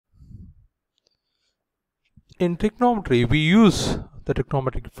In trigonometry, we use the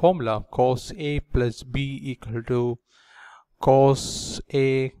trigonometric formula cosA plus B equal to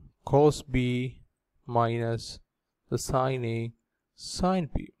cosA.cosB minus the sinA.sinB.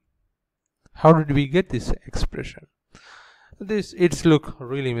 How did we get this expression? It's look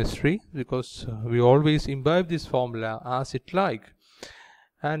really mystery because we always imbibe this formula as it like,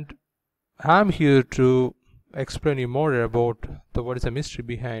 and I'm here to explain you more about what is the mystery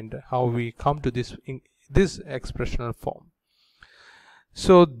behind how we come to this expressional form.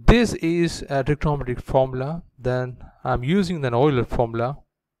 So this is a trigonometric formula. Then I'm using an Euler formula.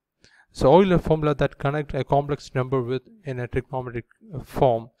 So Euler formula that connect a complex number with in a trigonometric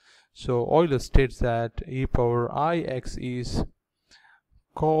form. So Euler states that e power ix is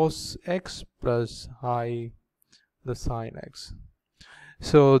cos x plus I the sin x.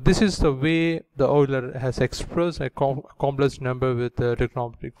 So this is the way the Euler has expressed a complex number with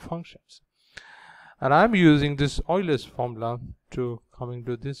trigonometric functions. And I'm using this Euler's formula to coming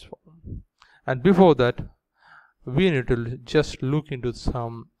to this form. And before that, we need to just look into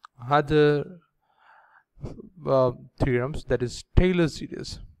some other theorems, that is Taylor's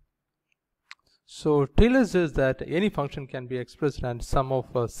series. So Taylor says that any function can be expressed as sum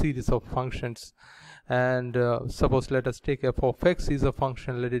of a series of functions, and suppose let us take f of x is a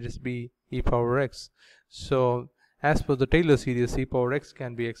function, let it just be e power x. So as per the Taylor series, e power x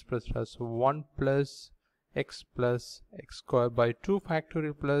can be expressed as 1 plus x squared by 2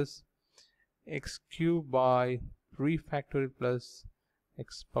 factorial plus x cubed by 3 factorial plus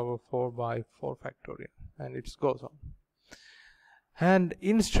x power 4 by 4 factorial, and it goes on. And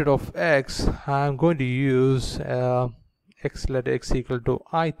instead of x, I'm going to use let x equal to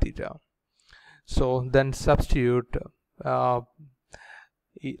I theta. So then substitute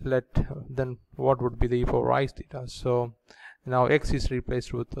then what would be the e power I theta? So now x is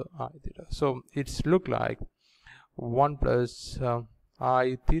replaced with I theta. So it's look like 1 plus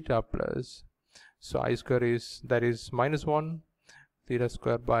I theta plus, so I square is, that is minus 1 theta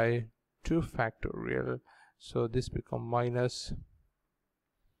square by 2 factorial. So this become minus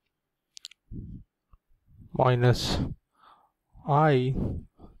I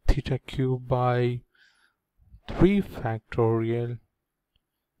theta cube by 3 factorial,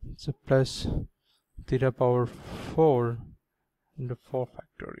 so plus theta power 4 into 4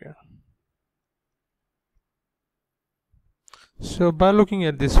 factorial. So by looking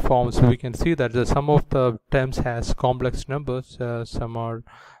at this form, so we can see that the sum of the terms has complex numbers, some are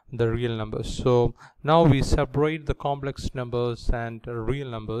the real numbers. So now we separate the complex numbers and real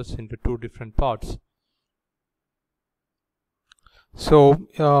numbers into two different parts. So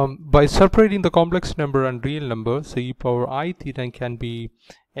by separating the complex number and real number, so e power I theta can be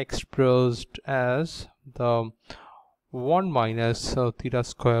expressed as the 1 minus theta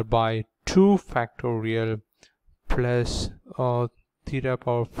square by 2 factorial plus theta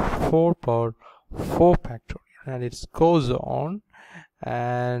power 4 power 4 factorial, and it goes on.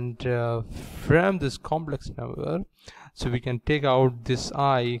 And from this complex number, so we can take out this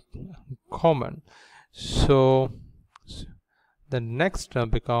I common. So the next term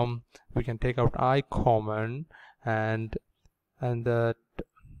become, we can take out I common, and the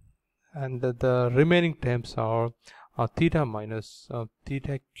remaining terms are theta minus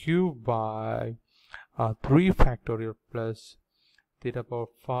theta cube by 3 factorial plus theta power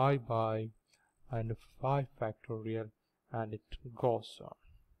 5 by and 5 factorial, and it goes on.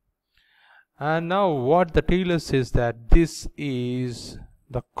 And now what the Taylor says that this is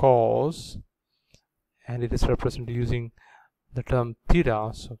the cos, and it is represented using the term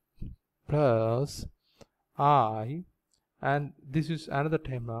theta, so plus I, and this is another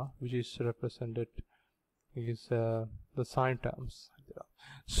term which is represented is the sine terms.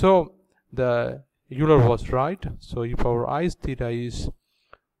 So the Euler was right. So e power I theta is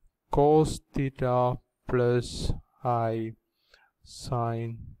cos theta plus I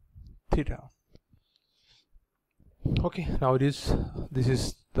sine theta. Okay, now this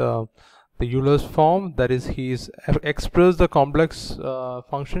is the Euler's form, that is he is express the complex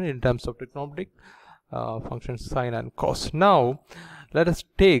function in terms of trigonometric functions sine and cos. Now let us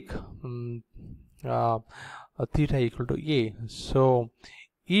take a theta equal to a. So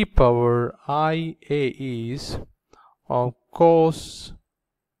e power I a is cos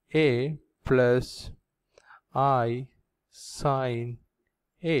a plus I sine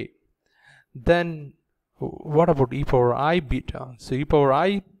a. Then what about e power I beta? So e power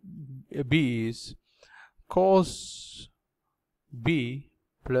I b is cos b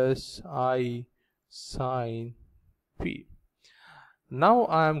plus I sine b. Now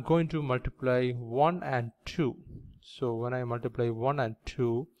I am going to multiply 1 and 2. So when I multiply 1 and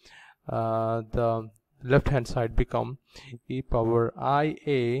 2, the left hand side become e power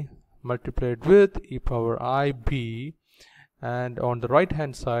IA multiplied with e power IB, and on the right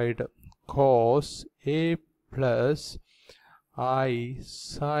hand side cos A plus I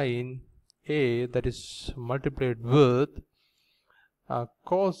sin A, that is multiplied with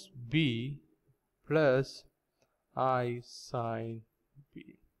cos B plus I sin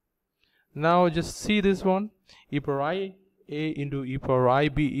B. Now just see this one, e power I A into e power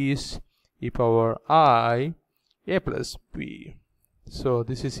IB is e power I A plus B. So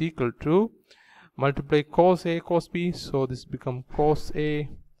this is equal to, multiply cos A cos B, so this become cos A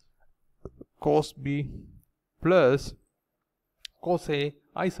cos B plus cos A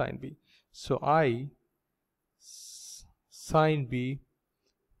I sin B. So I sin B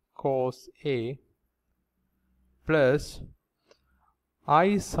cos A plus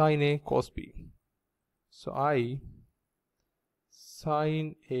I sin A cos B. So I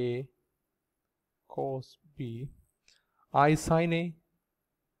sin A cos B, I sin A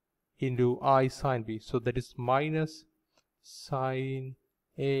into I sin B, so that is minus sin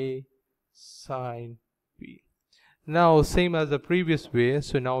A sin B. Now same as the previous way,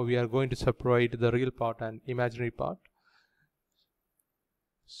 so now we are going to separate the real part and imaginary part.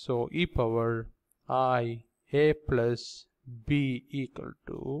 So e power I A plus B equal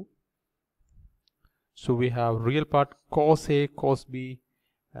to, so we have real part cos A cos B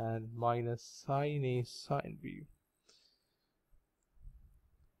and minus sin A sin B,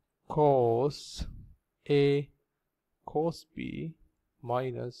 cos A cos B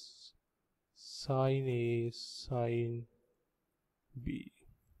minus sin A sin B.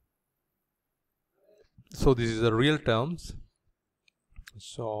 So this is the real terms,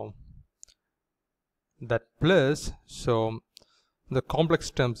 so that plus, so the complex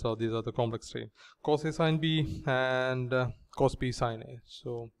terms are, these are the complex terms, cos A sin B and cos B sin A.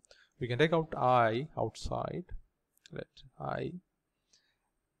 So we can take out I outside, let I,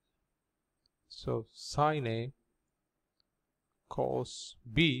 so sin A cos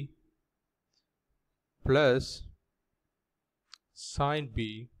B plus sin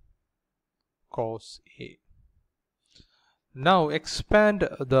B cos A. Now expand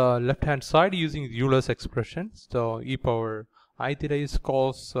the left hand side using Euler's expression. So e power I theta is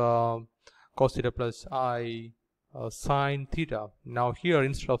cos theta plus I sin theta. Now here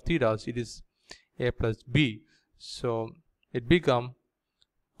instead of thetas it is A plus B, so it become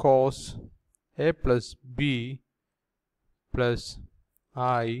cos A plus B plus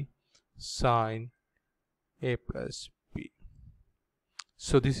I sin A plus B.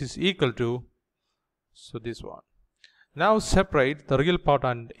 So this is equal to, so this one. Now separate the real part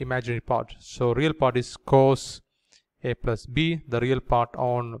and imaginary part. So real part is cos A plus B, the real part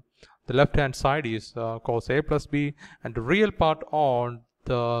on the left hand side is cos A plus B, and the real part on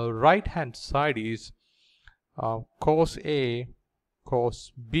the right hand side is cos A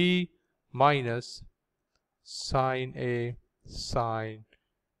cos B minus sin A sin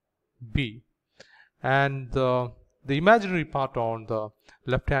B, and the imaginary part on the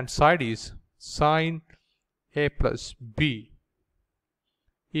left hand side is sin A plus B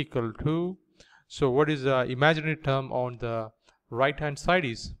equal to, so what is the imaginary term on the right hand side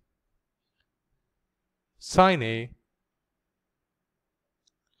is sin A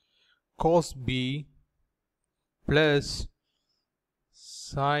cos B plus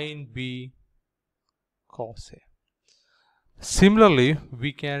sin B cos A. Similarly,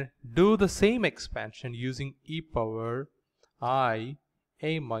 we can do the same expansion using e power I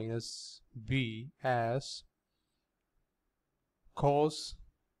A minus B as cos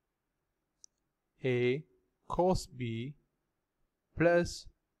A cos B plus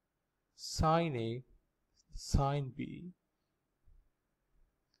sin A sin B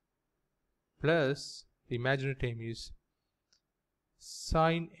plus the imaginary term is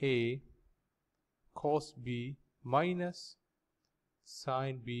sin A cos B minus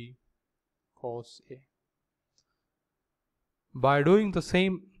sin B cos A. By doing the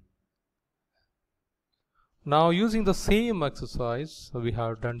same, now using the same exercise we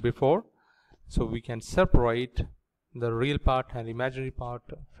have done before, so we can separate the real part and imaginary part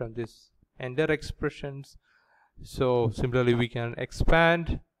from this entire expressions. So similarly we can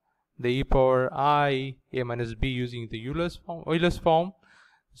expand the e power I A minus B using the Euler's form.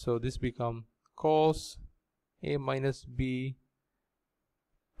 So this become cos A minus B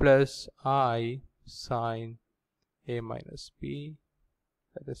plus I sin A minus B,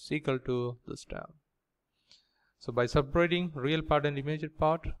 that is equal to this term. So by separating real part and imaginary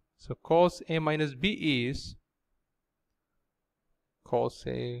part, so cos A minus B is cos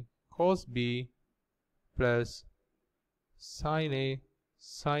A cos B plus sin A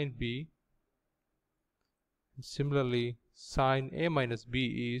sin B Similarly, sinA minus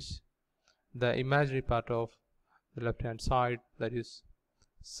B is the imaginary part of the left hand side, that is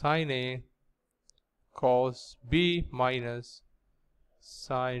sinA cos B minus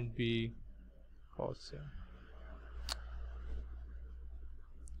sinB.cosA.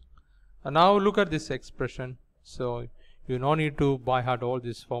 And now look at this expression. So you no need to by heart all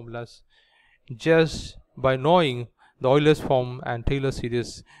these formulas. Just by knowing the Euler's form and Taylor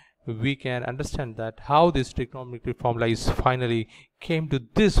series, we can understand that how this trigonometric formula is finally came to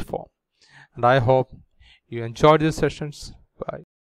this form. And I hope you enjoyed these sessions. Bye.